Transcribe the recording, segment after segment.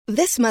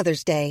This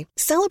Mother's Day,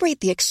 celebrate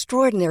the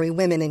extraordinary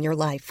women in your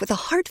life with a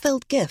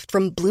heartfelt gift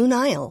from Blue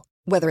Nile.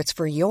 Whether it's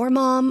for your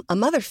mom, a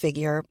mother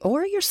figure,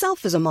 or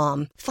yourself as a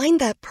mom, find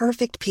that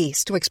perfect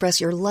piece to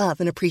express your love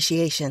and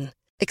appreciation.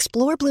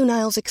 Explore Blue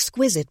Nile's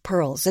exquisite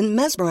pearls and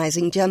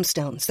mesmerizing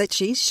gemstones that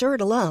she's sure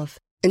to love.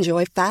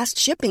 Enjoy fast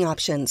shipping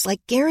options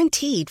like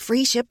guaranteed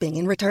free shipping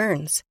and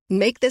returns.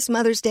 Make this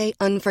Mother's Day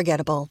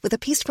unforgettable with a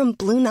piece from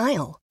Blue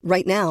Nile.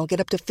 Right now, get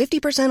up to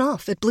 50%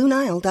 off at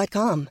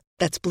BlueNile.com.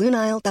 That's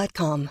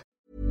BlueNile.com.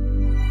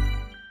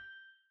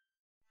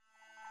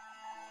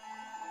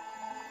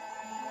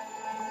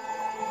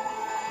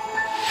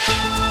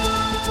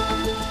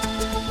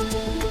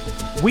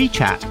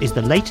 WeChat is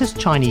the latest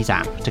Chinese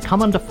app to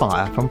come under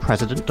fire from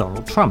President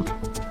Donald Trump.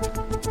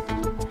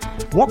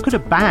 What could a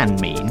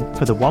ban mean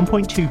for the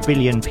 1.2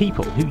 billion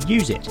people who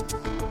use it?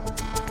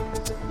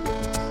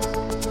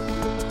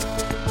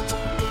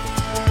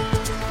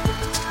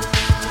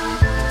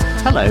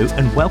 Hello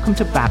and welcome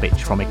to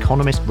Babbage from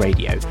Economist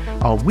Radio,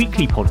 our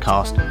weekly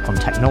podcast on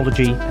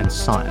technology and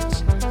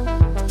science.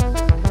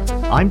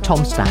 I'm Tom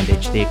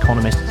Standage, The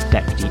Economist's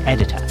deputy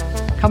editor.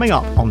 Coming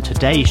up on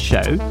today's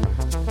show,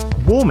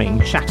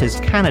 warming shatters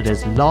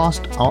Canada's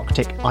last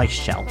Arctic ice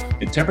shelf.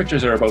 The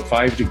temperatures are about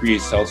 5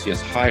 degrees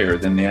Celsius higher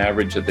than the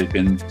average that they've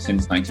been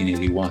since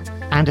 1981.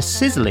 And a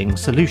sizzling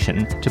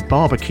solution to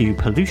barbecue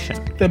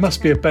pollution. There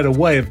must be a better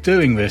way of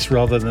doing this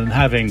rather than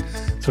having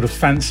sort of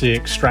fancy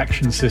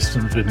extraction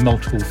systems with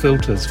multiple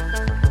filters.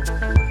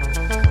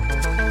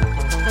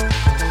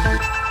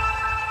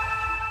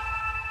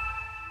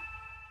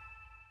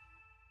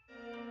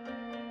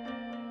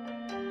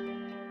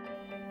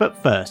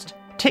 But first,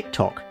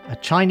 TikTok, a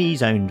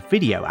Chinese-owned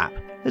video app,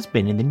 has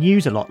been in the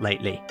news a lot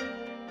lately.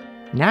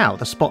 Now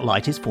the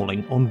spotlight is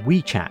falling on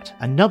WeChat,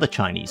 another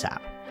Chinese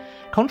app.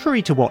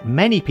 Contrary to what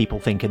many people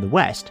think in the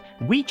West,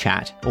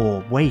 WeChat,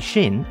 or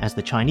Weixin as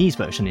the Chinese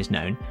version is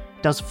known,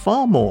 does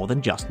far more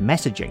than just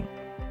messaging.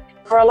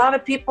 For a lot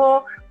of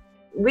people,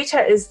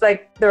 WeChat is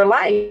like their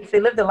life. They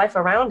live their life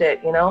around it,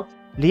 you know?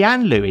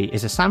 Lian Lui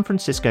is a San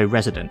Francisco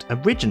resident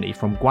originally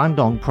from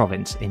Guangdong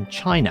province in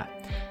China.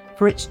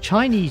 For its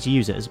Chinese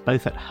users,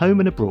 both at home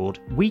and abroad,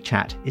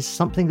 WeChat is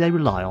something they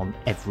rely on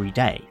every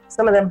day.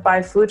 Some of them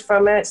buy food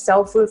from it,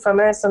 sell food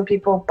from it. Some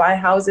people buy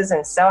houses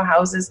and sell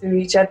houses through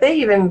WeChat. They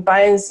even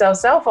buy and sell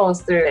cell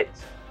phones through it.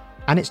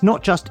 And it's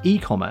not just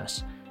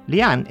e-commerce.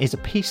 Lian is a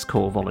Peace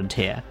Corps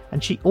volunteer,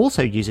 and she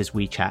also uses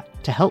WeChat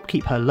to help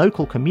keep her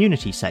local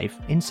community safe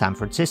in San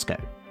Francisco.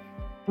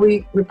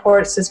 We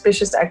report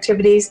suspicious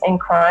activities and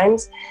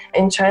crimes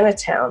in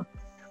Chinatown.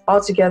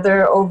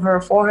 Altogether,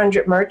 over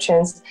 400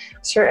 merchants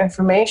share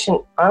information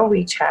on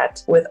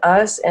WeChat with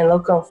us and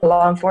local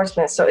law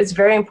enforcement. So it's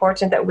very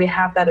important that we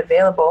have that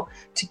available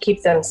to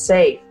keep them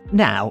safe.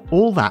 Now,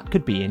 all that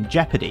could be in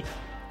jeopardy.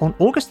 On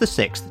August the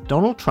 6th,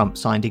 Donald Trump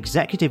signed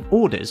executive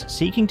orders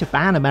seeking to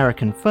ban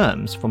American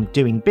firms from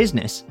doing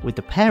business with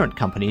the parent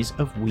companies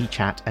of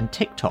WeChat and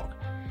TikTok.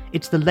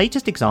 It's the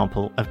latest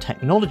example of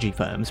technology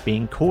firms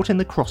being caught in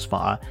the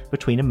crossfire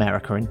between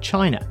America and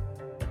China.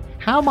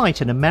 How might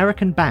an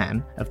American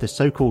ban of the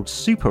so-called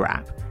super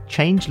app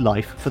change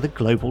life for the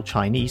global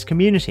Chinese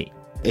community?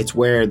 It's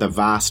where the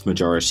vast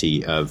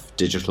majority of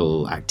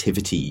digital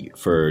activity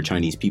for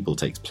Chinese people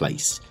takes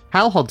place.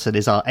 Hal Hodson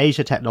is our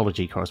Asia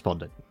technology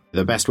correspondent.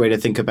 The best way to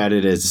think about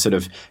it is sort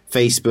of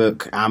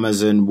Facebook,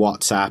 Amazon,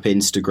 WhatsApp,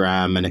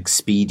 Instagram, and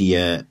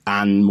Expedia,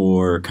 and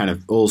more kind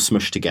of all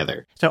smushed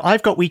together. So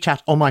I've got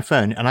WeChat on my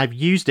phone, and I've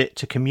used it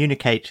to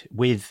communicate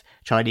with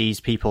Chinese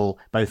people,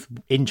 both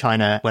in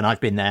China when I've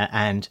been there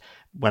and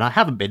when I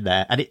haven't been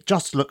there, and it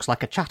just looks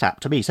like a chat app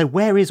to me. So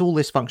where is all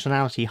this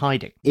functionality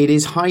hiding? It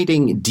is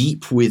hiding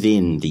deep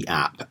within the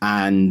app.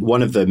 And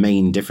one of the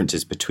main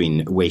differences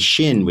between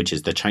Weixin, which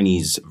is the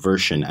Chinese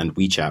version, and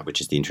WeChat,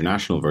 which is the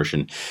international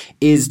version,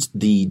 is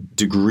the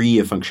degree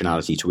of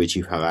functionality to which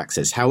you have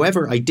access.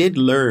 However, I did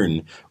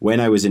learn when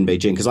I was in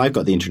Beijing, because I've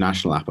got the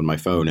international app on my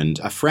phone, and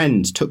a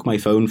friend took my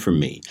phone from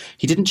me.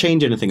 He didn't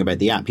change anything about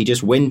the app. He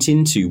just went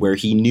into where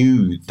he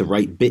knew the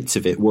right bits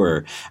of it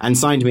were and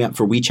signed me up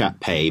for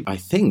WeChat Pay, I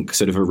think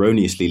sort of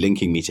erroneously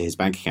linking me to his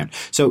bank account.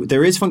 So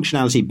there is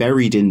functionality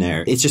buried in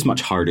there. It's just much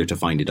harder to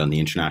find it on the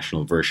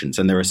international versions.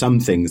 And there are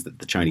some things that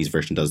the Chinese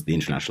version does, the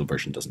international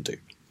version doesn't do.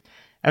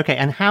 Okay,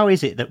 and how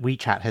is it that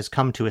WeChat has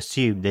come to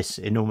assume this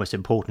enormous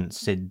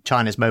importance in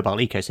China's mobile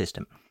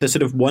ecosystem? The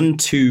sort of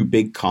 1-2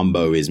 big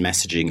combo is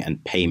messaging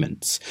and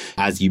payments.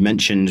 As you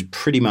mentioned,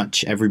 pretty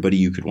much everybody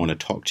you could want to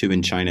talk to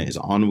in China is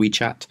on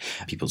WeChat.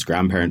 People's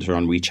grandparents are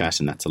on WeChat,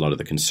 and that's a lot of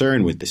the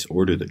concern with this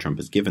order that Trump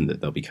has given, that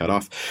they'll be cut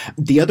off.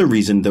 The other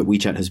reason that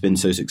WeChat has been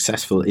so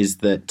successful is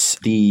that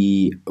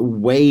the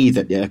way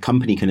that a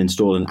company can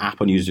install an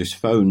app on users'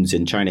 phones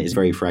in China is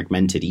very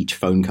fragmented. Each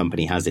phone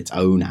company has its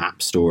own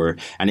app store,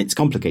 and it's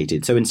complicated.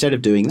 So instead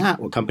of doing that,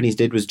 what companies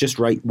did was just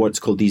write what's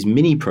called these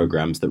mini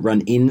programs that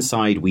run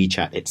inside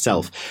WeChat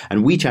itself.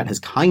 And WeChat has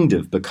kind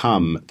of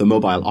become the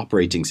mobile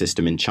operating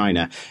system in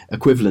China,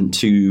 equivalent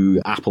to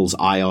Apple's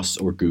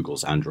iOS or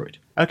Google's Android.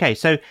 Okay,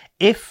 so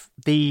if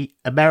the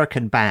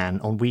American ban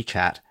on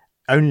WeChat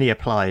only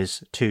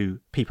applies to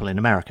people in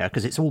America,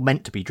 because it's all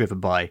meant to be driven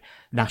by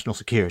national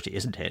security,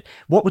 isn't it?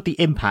 What would the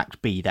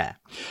impact be there?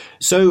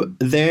 So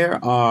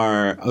there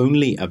are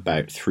only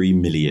about 3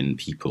 million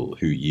people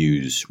who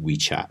use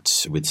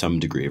WeChat with some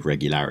degree of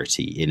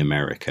regularity in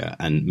America.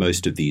 And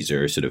most of these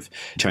are sort of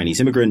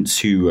Chinese immigrants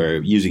who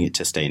are using it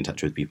to stay in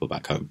touch with people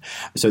back home.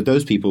 So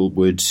those people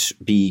would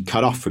be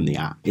cut off from the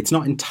app. It's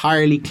not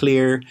entirely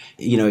clear.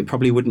 It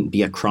probably wouldn't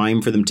be a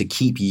crime for them to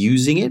keep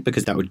using it,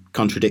 because that would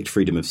contradict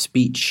freedom of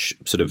speech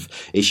sort of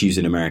issues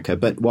in America.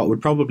 But what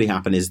would probably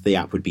happen is the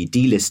app would be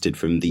delisted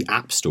from the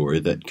App Store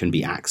that can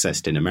be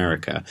accessed in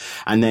America.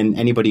 And then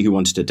anybody who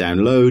wanted to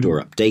download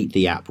or update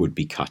the app would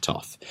be cut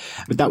off.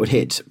 But that would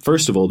hit,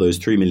 first of all, those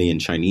 3 million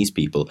Chinese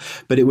people.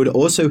 But it would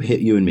also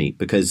hit you and me,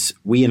 because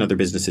we and other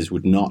businesses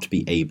would not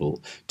be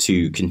able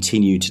to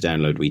continue to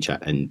download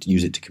WeChat and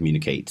use it to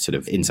communicate sort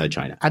of inside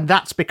China. And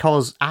that's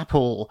because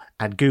Apple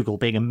and Google,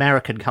 being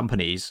American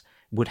companies,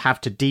 would have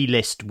to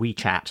delist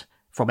WeChat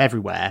from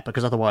everywhere,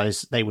 because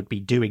otherwise they would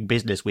be doing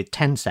business with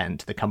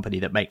Tencent, the company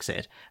that makes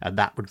it, and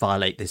that would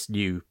violate this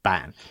new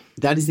ban.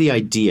 That is the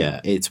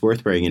idea. It's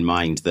worth bearing in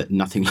mind that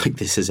nothing like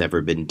this has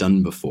ever been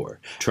done before.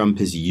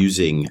 Trump is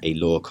using a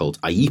law called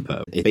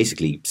IEEPA. It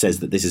basically says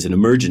that this is an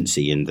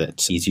emergency and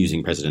that he's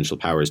using presidential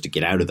powers to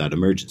get out of that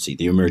emergency,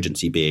 the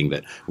emergency being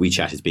that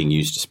WeChat is being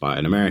used to spy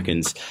on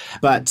Americans.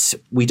 But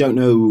we don't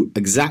know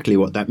exactly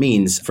what that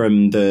means.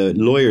 From the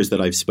lawyers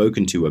that I've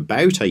spoken to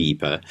about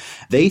IEEPA,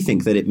 they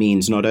think that it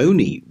means not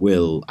only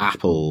will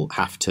Apple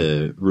have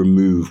to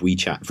remove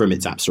WeChat from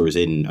its app stores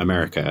in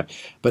America,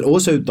 but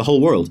also the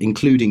whole world,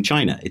 including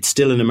China. It's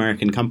still an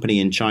American company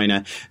in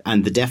China,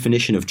 and the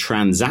definition of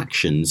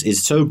transactions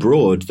is so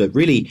broad that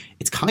really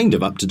it's kind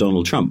of up to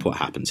Donald Trump what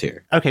happens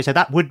here. Okay, so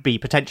that would be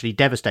potentially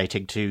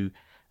devastating to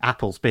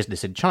Apple's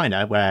business in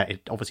China, where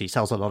it obviously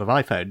sells a lot of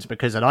iPhones,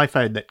 because an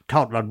iPhone that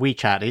can't run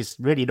WeChat is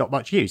really not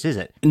much use, is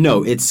it?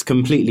 No, it's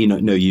completely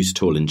no use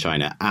at all in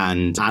China.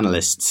 And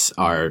analysts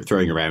are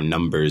throwing around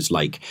numbers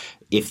like,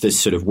 if this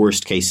sort of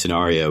worst case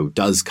scenario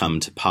does come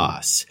to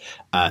pass,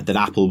 that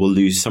Apple will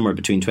lose somewhere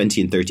between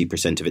 20 and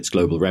 30% of its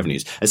global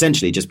revenues,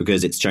 essentially just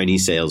because its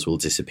Chinese sales will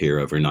disappear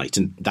overnight.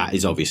 And that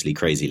is obviously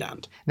crazy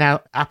land.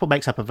 Now, Apple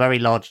makes up a very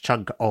large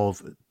chunk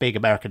of big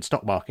American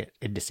stock market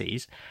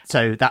indices.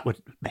 So that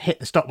would hit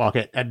the stock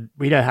market. And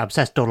we know how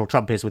obsessed Donald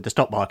Trump is with the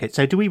stock market.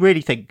 So do we really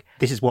think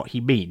this is what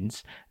he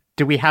means?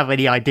 Do we have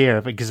any idea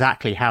of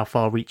exactly how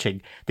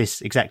far-reaching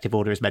this executive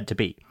order is meant to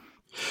be?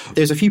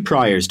 There's a few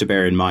priors to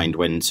bear in mind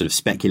when sort of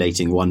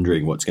speculating,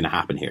 wondering what's going to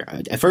happen here.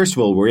 First of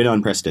all, we're in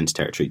unprecedented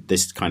territory.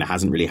 This kind of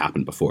hasn't really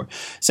happened before.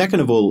 Second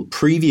of all,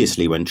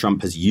 previously when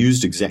Trump has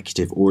used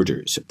executive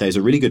orders, there's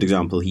a really good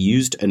example. He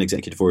used an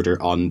executive order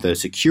on the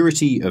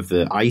security of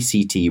the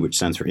ICT, which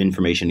stands for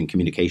Information and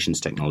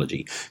Communications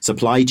Technology,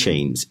 supply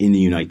chains in the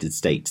United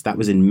States. That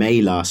was in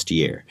May last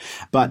year.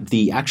 But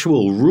the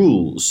actual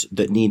rules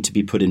that need to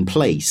be put in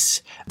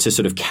place to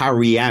sort of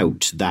carry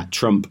out that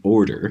Trump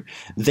order,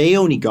 they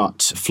only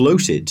got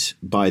floated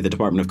by the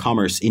Department of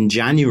Commerce in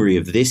January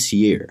of this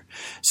year.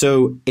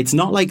 So it's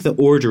not like the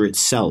order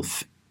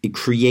itself it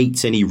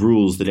creates any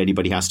rules that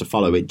anybody has to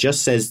follow. It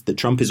just says that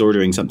Trump is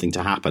ordering something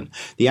to happen.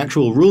 The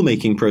actual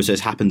rulemaking process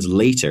happens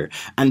later.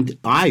 And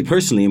I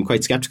personally am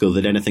quite skeptical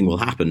that anything will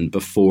happen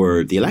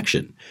before the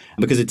election,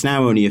 because it's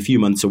now only a few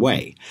months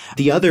away.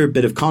 The other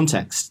bit of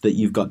context that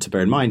you've got to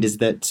bear in mind is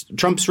that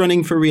Trump's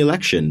running for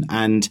re-election,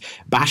 and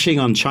bashing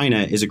on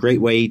China is a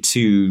great way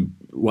to,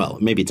 well,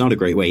 maybe it's not a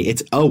great way,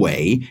 it's a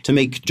way to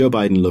make Joe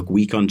Biden look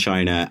weak on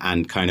China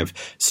and kind of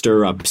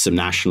stir up some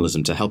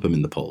nationalism to help him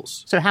in the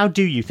polls. So how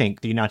do you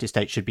think the United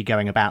States should be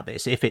going about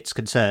this if its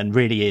concern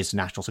really is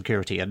national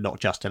security and not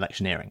just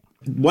electioneering?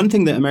 One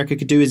thing that America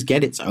could do is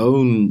get its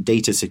own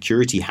data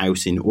security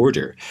house in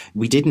order.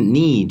 We didn't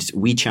need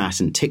WeChat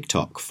and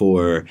TikTok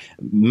for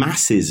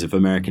masses of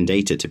American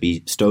data to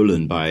be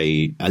stolen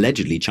by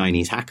allegedly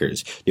Chinese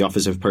hackers. The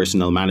Office of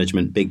Personnel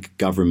Management, big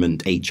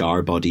government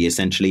HR body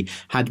essentially,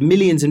 had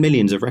millions and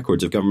millions of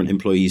records of government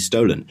employees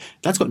stolen.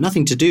 That's got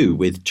nothing to do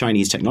with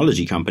Chinese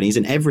technology companies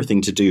and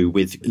everything to do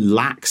with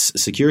lax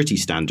security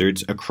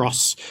standards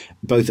across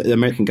both the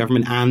American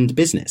government and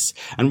business.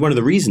 And one of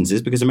the reasons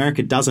is because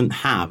America doesn't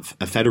have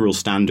a federal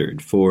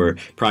standard for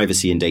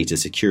privacy and data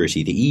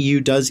security. The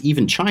EU does,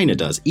 even China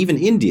does, even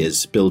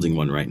India's building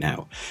one right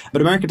now.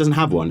 But America doesn't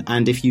have one.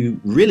 And if you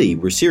really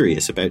were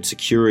serious about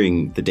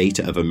securing the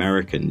data of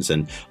Americans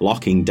and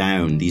locking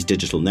down these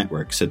digital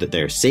networks so that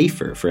they're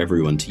safer for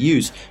everyone to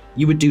use,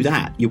 you would do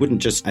that. You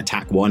wouldn't just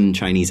attack one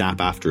Chinese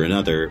app after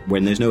another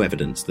when there's no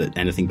evidence that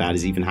anything bad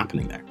is even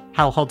happening there.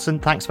 Hal Hodson,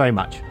 thanks very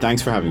much.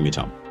 Thanks for having me,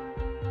 Tom.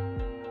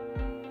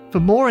 For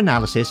more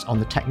analysis on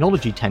the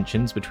technology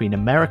tensions between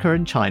America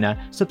and China,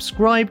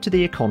 subscribe to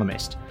The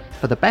Economist.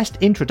 For the best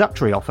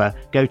introductory offer,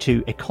 go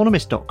to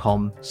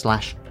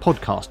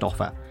economist.com/podcast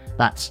offer.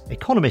 That's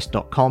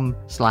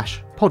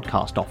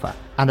economist.com/podcast offer.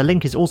 And the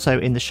link is also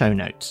in the show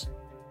notes.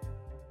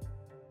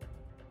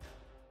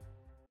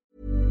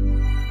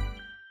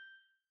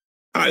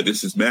 Hi,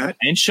 this is Matt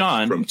and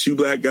Sean from Two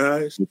Black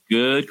Guys with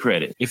Good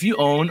Credit. If you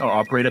own or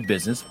operate a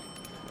business,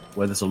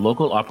 whether it's a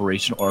local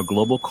operation or a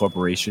global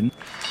corporation.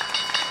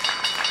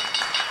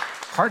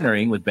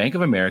 Partnering with Bank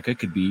of America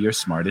could be your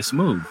smartest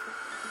move.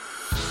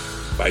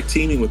 By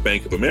teaming with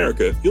Bank of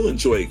America, you'll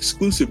enjoy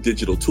exclusive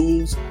digital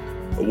tools,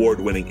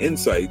 award-winning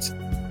insights,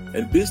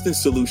 and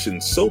business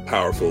solutions so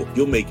powerful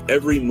you'll make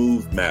every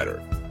move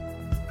matter.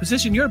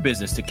 Position your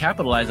business to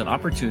capitalize on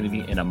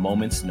opportunity in a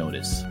moment's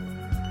notice.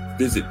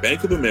 Visit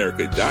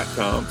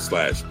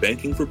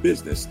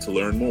bankofamerica.com/bankingforbusiness to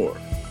learn more.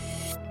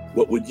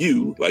 What would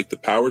you like the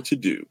power to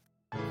do?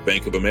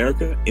 Bank of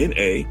America,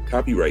 N.A.,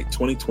 copyright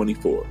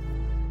 2024.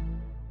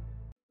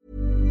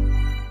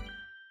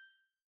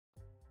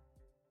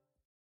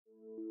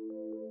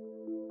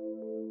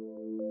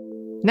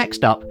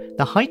 Next up,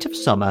 the height of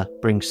summer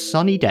brings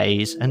sunny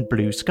days and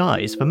blue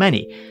skies for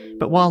many.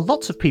 But while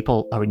lots of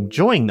people are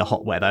enjoying the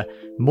hot weather,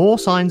 more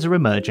signs are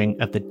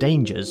emerging of the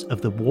dangers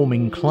of the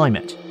warming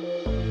climate.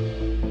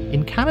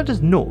 In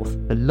Canada's north,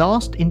 the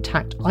last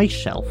intact ice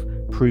shelf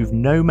proved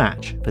no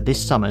match for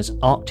this summer's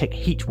Arctic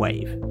heat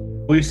wave.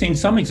 We've seen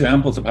some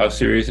examples of how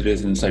serious it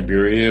is in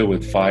Siberia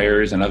with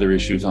fires and other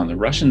issues on the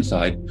Russian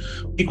side,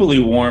 equally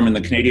warm in the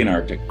Canadian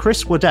Arctic.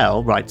 Chris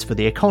Waddell writes for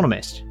The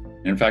Economist.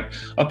 In fact,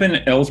 up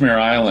in Ellesmere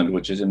Island,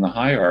 which is in the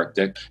high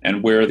Arctic,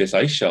 and where this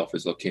ice shelf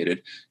is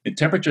located, the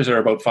temperatures are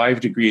about 5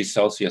 degrees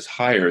Celsius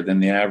higher than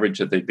the average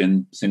that they've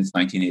been since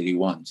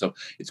 1981. So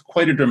it's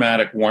quite a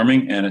dramatic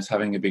warming, and it's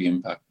having a big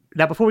impact.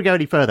 Now, before we go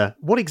any further,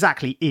 what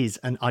exactly is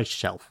an ice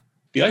shelf?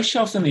 The ice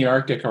shelves in the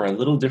Arctic are a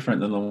little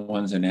different than the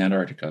ones in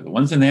Antarctica. The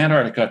ones in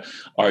Antarctica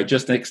are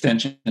just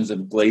extensions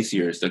of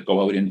glaciers that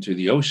go out into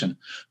the ocean.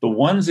 The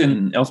ones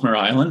in Ellesmere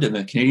Island in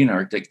the Canadian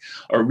Arctic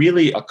are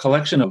really a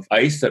collection of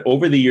ice that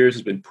over the years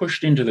has been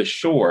pushed into the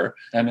shore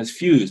and has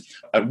fused.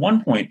 At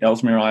one point,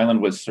 Ellesmere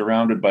Island was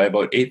surrounded by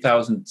about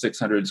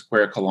 8,600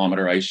 square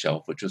kilometer ice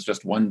shelf, which was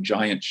just one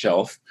giant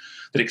shelf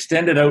that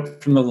extended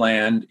out from the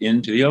land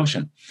into the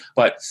ocean.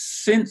 But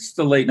since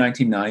the late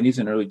 1990s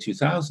and early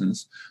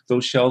 2000s,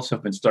 those shelves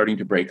have been starting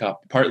to break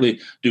up,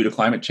 partly due to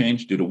climate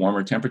change, due to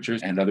warmer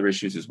temperatures and other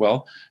issues as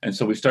well. And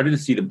so we started to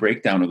see the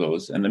breakdown of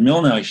those. And the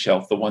Milne ice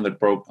shelf, the one that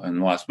broke in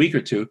the last week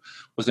or two,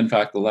 was in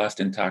fact the last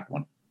intact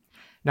one.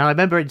 Now, I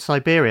remember in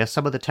Siberia,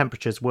 some of the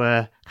temperatures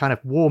were kind of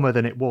warmer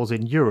than it was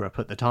in Europe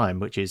at the time,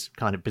 which is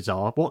kind of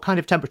bizarre. What kind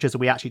of temperatures are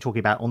we actually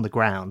talking about on the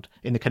ground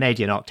in the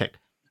Canadian Arctic?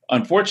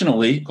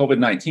 Unfortunately,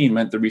 COVID-19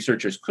 meant the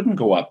researchers couldn't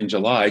go up in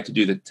July to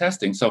do the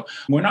testing. So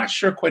we're not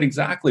sure quite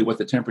exactly what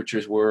the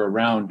temperatures were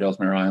around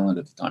Ellesmere Island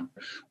at the time.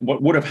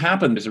 What would have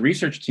happened is a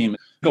research team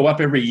go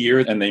up every year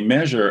and they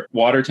measure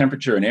water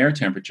temperature and air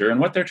temperature. And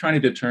what they're trying to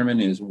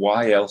determine is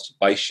why else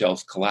ice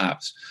shelves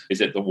collapse.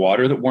 Is it the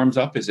water that warms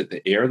up? Is it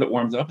the air that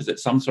warms up? Is it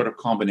some sort of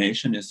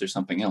combination? Is there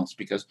something else?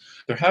 Because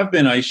there have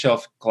been ice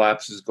shelf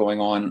collapses going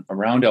on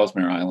around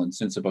Ellesmere Island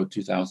since about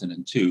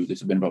 2002.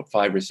 There's been about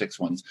 5 or 6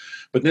 ones.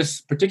 But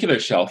this particular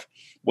shelf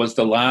was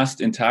the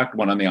last intact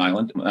one on the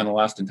island and the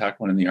last intact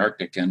one in the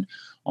Arctic. And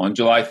on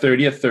July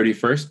 30th,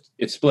 31st,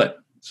 it split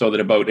so that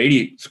about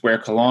 80 square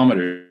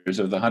kilometers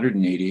of the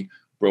 180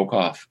 broke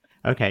off.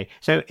 Okay,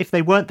 so if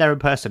they weren't there in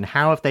person,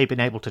 how have they been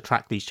able to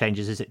track these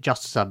changes? Is it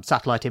just some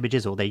satellite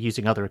images or are they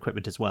using other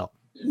equipment as well?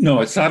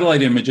 No, it's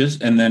satellite images.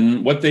 And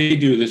then what they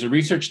do, there's a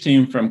research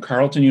team from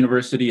Carleton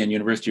University and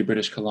University of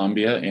British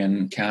Columbia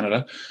in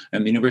Canada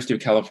and the University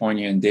of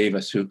California in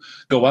Davis who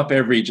go up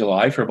every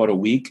July for about a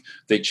week.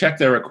 They check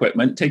their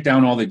equipment, take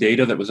down all the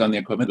data that was on the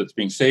equipment that's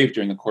being saved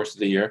during the course of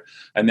the year.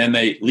 And then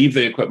they leave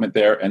the equipment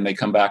there and they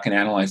come back and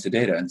analyze the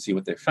data and see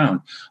what they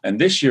found.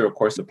 And this year, of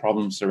course, the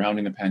problems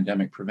surrounding the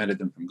pandemic prevented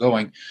them from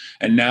going.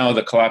 And now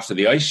the collapse of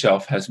the ice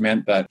shelf has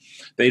meant that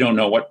they don't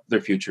know what their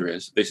future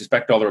is. They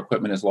suspect all their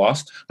equipment is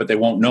lost, but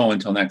they won't know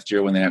until next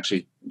year when they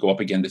actually go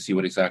up again to see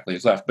what exactly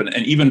is left.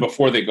 And even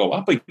before they go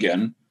up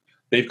again,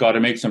 they've got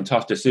to make some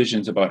tough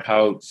decisions about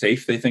how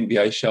safe they think the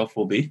ice shelf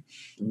will be.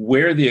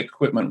 Where the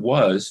equipment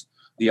was,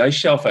 the ice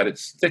shelf at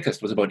its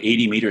thickest was about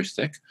 80 meters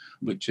thick,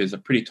 which is a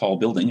pretty tall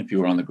building if you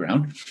were on the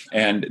ground.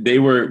 And they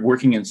were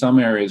working in some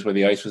areas where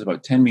the ice was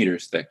about 10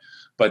 meters thick.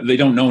 But they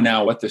don't know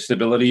now what the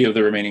stability of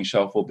the remaining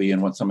shelf will be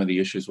and what some of the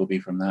issues will be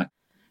from that.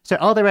 So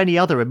are there any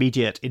other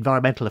immediate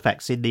environmental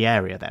effects in the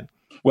area then?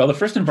 Well, the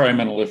first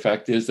environmental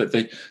effect is that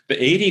the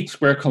 80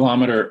 square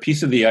kilometer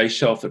piece of the ice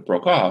shelf that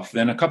broke off,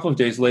 then a couple of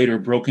days later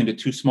broke into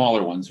 2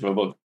 smaller ones of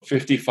about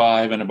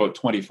 55 and about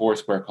 24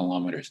 square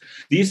kilometers.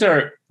 These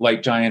are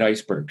like giant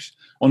icebergs.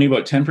 Only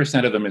about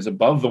 10% of them is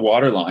above the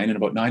waterline and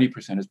about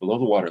 90% is below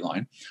the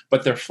waterline,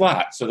 but they're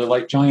flat. So they're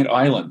like giant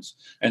islands.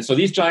 And so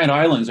these giant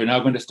islands are now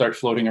going to start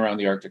floating around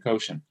the Arctic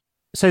Ocean.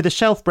 So the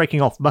shelf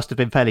breaking off must have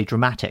been fairly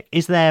dramatic.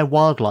 Is there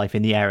wildlife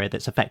in the area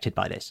that's affected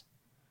by this?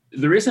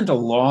 There isn't a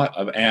lot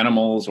of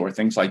animals or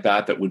things like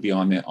that would be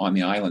on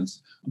the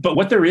islands. But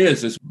what there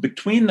is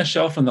between the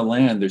shelf and the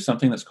land, there's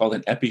something that's called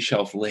an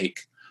epishelf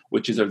lake,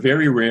 which is a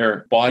very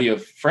rare body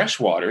of fresh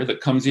water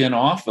that comes in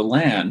off the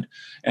land.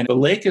 And the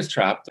lake is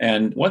trapped.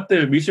 And what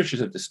the researchers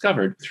have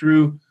discovered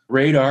through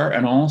radar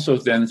and also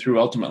then through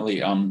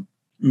ultimately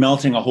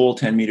melting a hole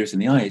 10 meters in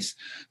the ice,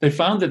 they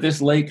found that this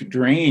lake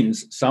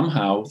drains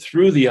somehow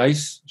through the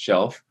ice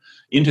shelf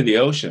into the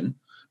ocean.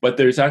 but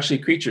there's actually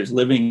creatures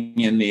living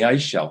in the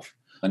ice shelf.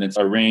 And it's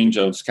a range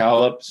of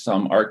scallops,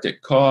 some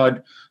Arctic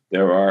cod,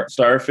 there are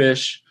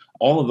starfish,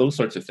 all of those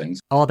sorts of things.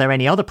 Are there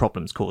any other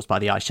problems caused by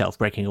the ice shelf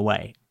breaking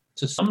away?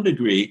 To some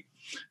degree,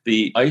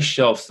 the ice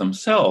shelves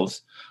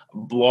themselves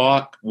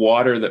block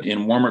water that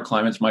in warmer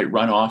climates might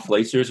run off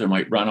glaciers or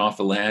might run off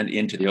the land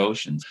into the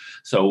oceans.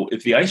 So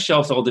if the ice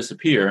shelves all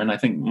disappear, and I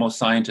think most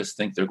scientists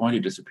think they're going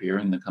to disappear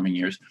in the coming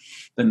years,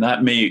 then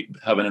that may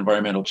have an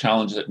environmental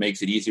challenge that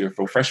makes it easier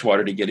for fresh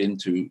water to get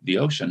into the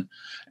ocean.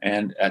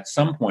 And at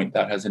some point,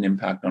 that has an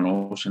impact on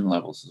ocean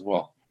levels as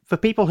well. For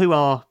people who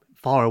are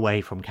far away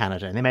from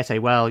Canada, and they may say,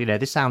 well,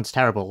 this sounds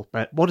terrible,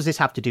 but what does this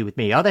have to do with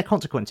me? Are there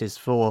consequences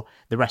for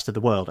the rest of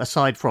the world,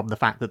 aside from the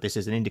fact that this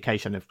is an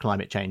indication of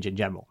climate change in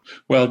general?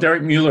 Well,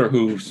 Derek Mueller,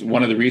 who's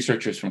one of the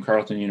researchers from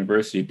Carleton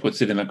University,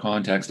 puts it in the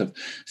context of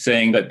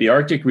saying that the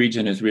Arctic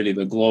region is really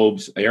the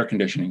globe's air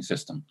conditioning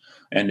system.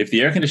 And if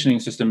the air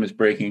conditioning system is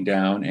breaking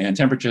down and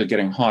temperatures are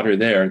getting hotter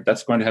there,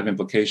 that's going to have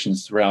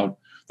implications throughout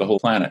the whole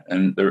planet.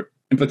 And there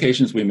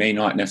implications we may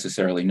not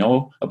necessarily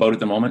know about at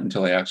the moment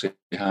until they actually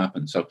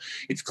happen. So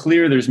it's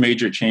clear there's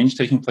major change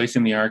taking place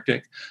in the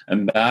Arctic,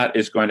 and that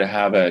is going to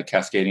have a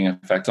cascading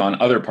effect on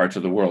other parts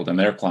of the world and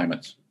their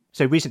climates.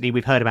 So recently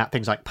we've heard about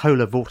things like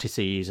polar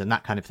vortices and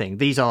that kind of thing.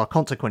 These are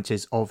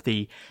consequences of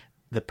the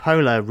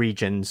polar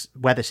region's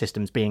weather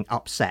systems being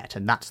upset,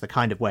 and that's the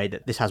kind of way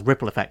that this has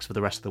ripple effects for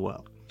the rest of the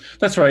world.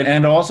 That's right,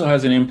 and also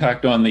has an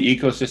impact on the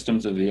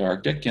ecosystems of the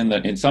Arctic, and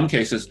that in some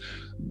cases,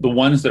 the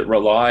ones that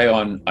rely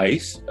on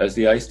ice, as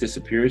the ice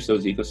disappears,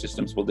 those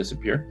ecosystems will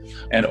disappear.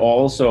 And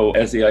also,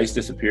 as the ice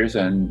disappears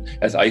and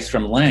as ice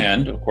from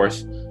land, of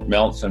course,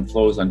 melts and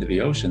flows onto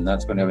the ocean,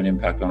 that's going to have an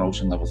impact on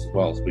ocean levels as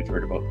well, as we've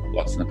heard about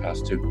lots in the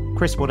past too.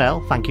 Chris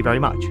Waddell, thank you very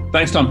much.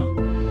 Thanks,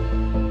 Tom.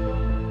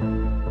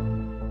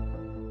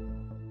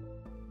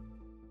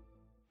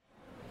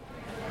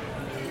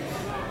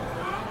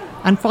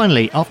 And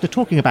finally, after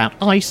talking about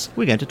ice,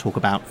 we're going to talk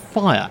about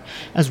fire.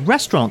 As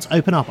restaurants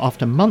open up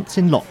after months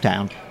in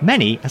lockdown,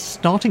 many are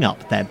starting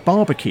up their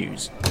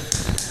barbecues.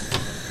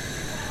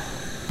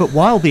 But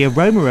while the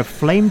aroma of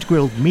flamed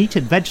grilled meat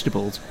and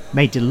vegetables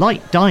may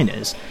delight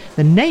diners,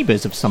 the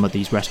neighbours of some of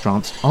these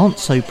restaurants aren't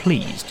so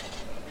pleased.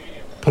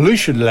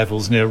 Pollution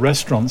levels near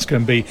restaurants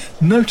can be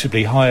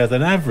notably higher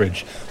than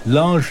average,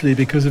 largely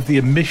because of the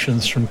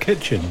emissions from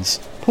kitchens.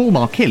 Paul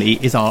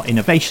Markilly is our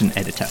innovation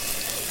editor.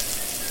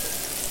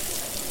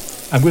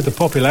 And with the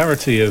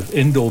popularity of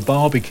indoor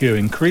barbecue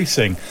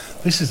increasing,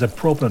 this is a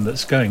problem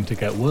that's going to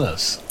get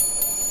worse.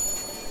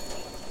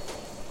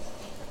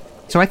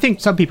 So I think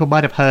some people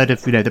might have heard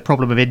of, the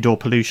problem of indoor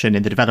pollution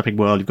in the developing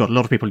world. You've got a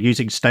lot of people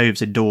using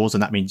stoves indoors,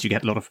 and that means you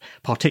get a lot of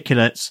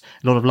particulates,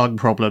 a lot of lung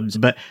problems.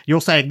 But you're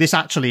saying this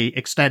actually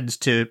extends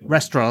to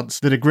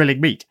restaurants that are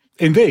grilling meat.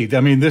 Indeed.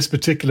 I mean, this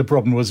particular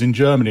problem was in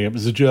Germany. It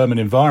was a German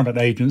Environment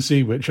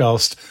Agency which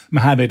asked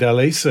Mohamed El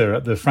Issa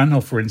at the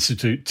Fraunhofer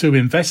Institute to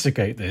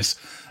investigate this.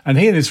 And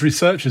he and his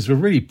researchers were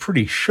really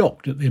pretty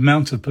shocked at the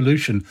amount of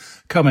pollution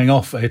coming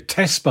off a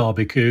test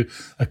barbecue,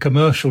 a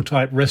commercial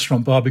type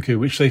restaurant barbecue,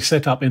 which they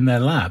set up in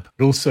their lab.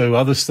 But also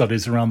other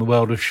studies around the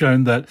world have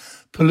shown that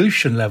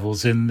pollution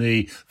levels in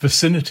the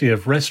vicinity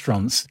of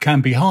restaurants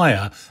can be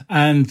higher.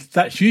 And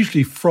that's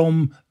usually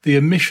from the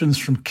emissions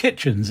from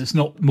kitchens. It's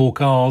not more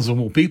cars or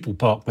more people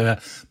parked there,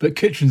 but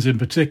kitchens in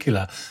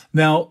particular.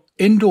 Now,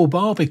 indoor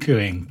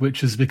barbecuing,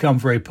 which has become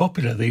very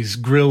popular, these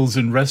grills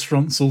in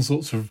restaurants, all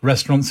sorts of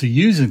restaurants are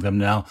using them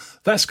now,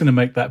 that's going to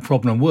make that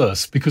problem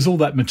worse because all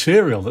that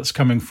material that's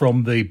coming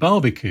from the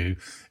barbecue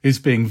is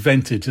being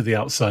vented to the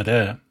outside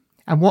air.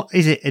 And what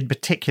is it in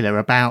particular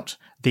about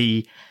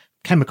the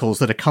chemicals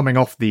that are coming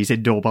off these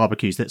indoor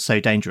barbecues that's so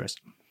dangerous?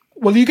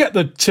 Well, you get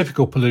the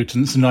typical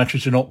pollutants,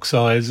 nitrogen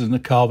oxides and the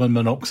carbon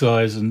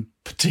monoxides and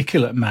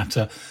particulate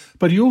matter,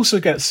 but you also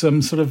get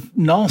some sort of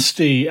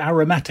nasty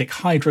aromatic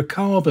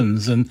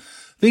hydrocarbons, and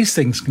these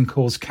things can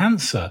cause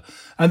cancer.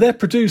 And they're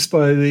produced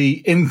by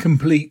the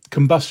incomplete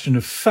combustion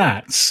of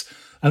fats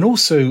and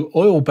also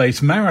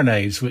oil-based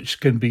marinades, which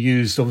can be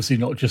used obviously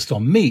not just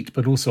on meat,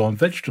 but also on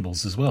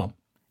vegetables as well.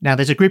 Now,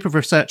 there's a group of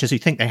researchers who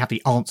think they have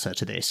the answer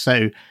to this.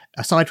 So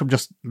aside from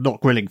just not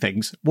grilling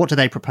things, what do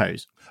they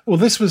propose? Well,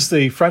 this was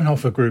the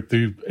Fraunhofer group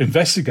who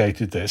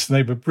investigated this, and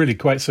they were really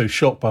quite so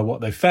shocked by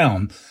what they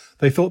found.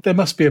 They thought there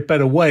must be a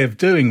better way of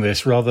doing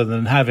this rather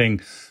than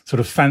having sort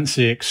of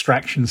fancy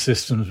extraction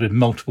systems with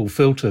multiple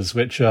filters,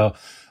 which are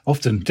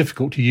often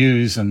difficult to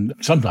use and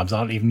sometimes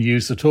aren't even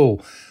used at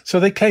all.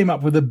 So they came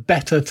up with a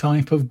better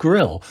type of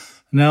grill.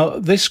 Now,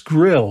 this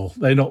grill,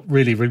 they're not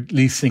really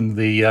releasing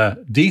the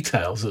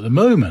details at the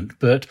moment,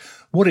 but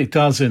what it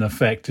does in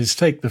effect is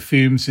take the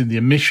fumes and the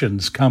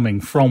emissions coming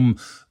from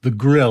the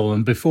grill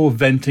and before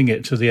venting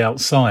it to the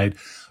outside,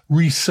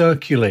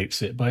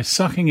 recirculates it by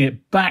sucking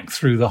it back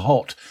through the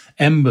hot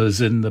embers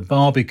in the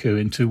barbecue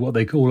into what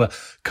they call a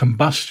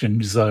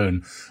combustion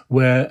zone,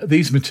 where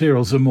these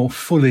materials are more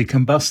fully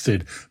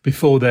combusted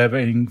before they're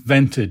being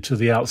vented to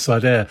the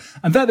outside air.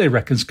 And that, they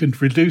reckon, can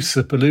reduce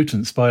the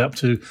pollutants by up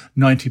to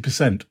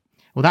 90%.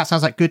 Well, that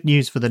sounds like good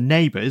news for the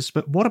neighbours,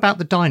 but what about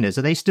the diners?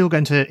 Are they still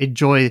going to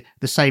enjoy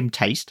the same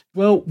taste?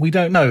 Well, we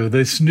don't know.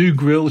 This new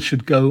grill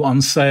should go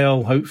on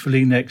sale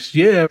hopefully next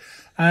year,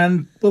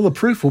 and, well, the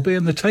proof will be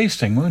in the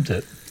tasting, won't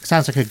it?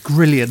 Sounds like a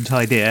brilliant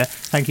idea.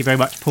 Thank you very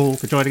much, Paul,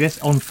 for joining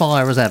us. On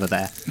fire as ever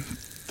there.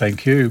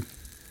 Thank you.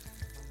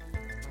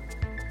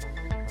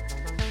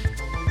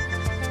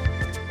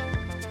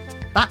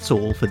 That's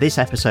all for this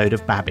episode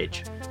of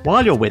Babbage.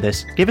 While you're with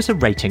us, give us a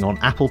rating on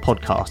Apple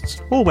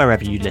Podcasts or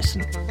wherever you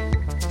listen.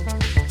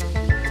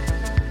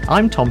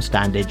 I'm Tom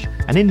Standage,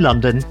 and in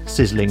London,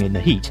 sizzling in the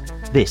heat,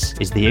 this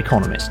is The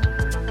Economist.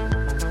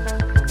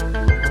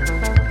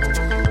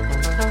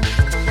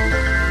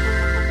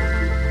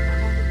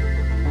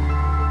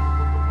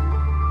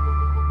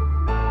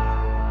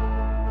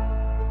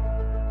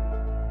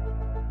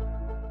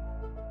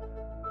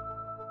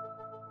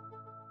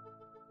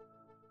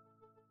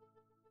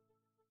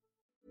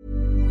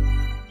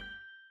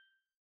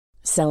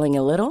 Selling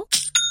a little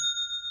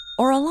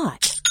or a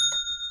lot?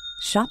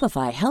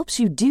 Shopify helps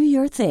you do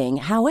your thing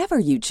however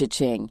you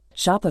cha-ching.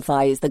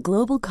 Shopify is the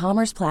global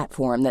commerce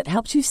platform that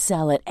helps you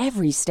sell at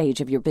every stage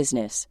of your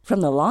business.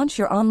 From the launch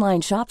your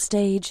online shop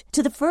stage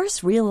to the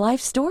first real-life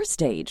store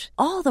stage,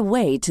 all the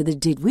way to the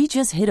did we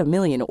just hit a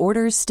million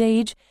orders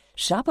stage.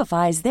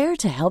 Shopify is there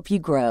to help you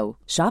grow.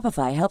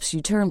 Shopify helps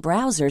you turn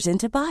browsers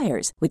into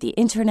buyers with the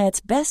internet's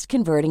best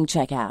converting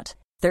checkout.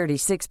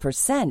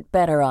 36%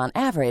 better on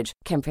average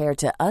compared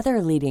to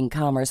other leading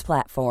commerce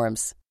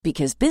platforms.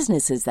 Because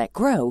businesses that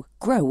grow,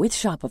 grow with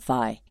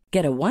Shopify.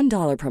 Get a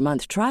 $1 per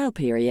month trial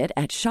period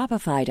at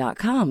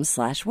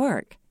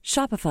shopify.com/work.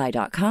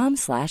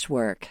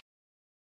 Shopify.com/work.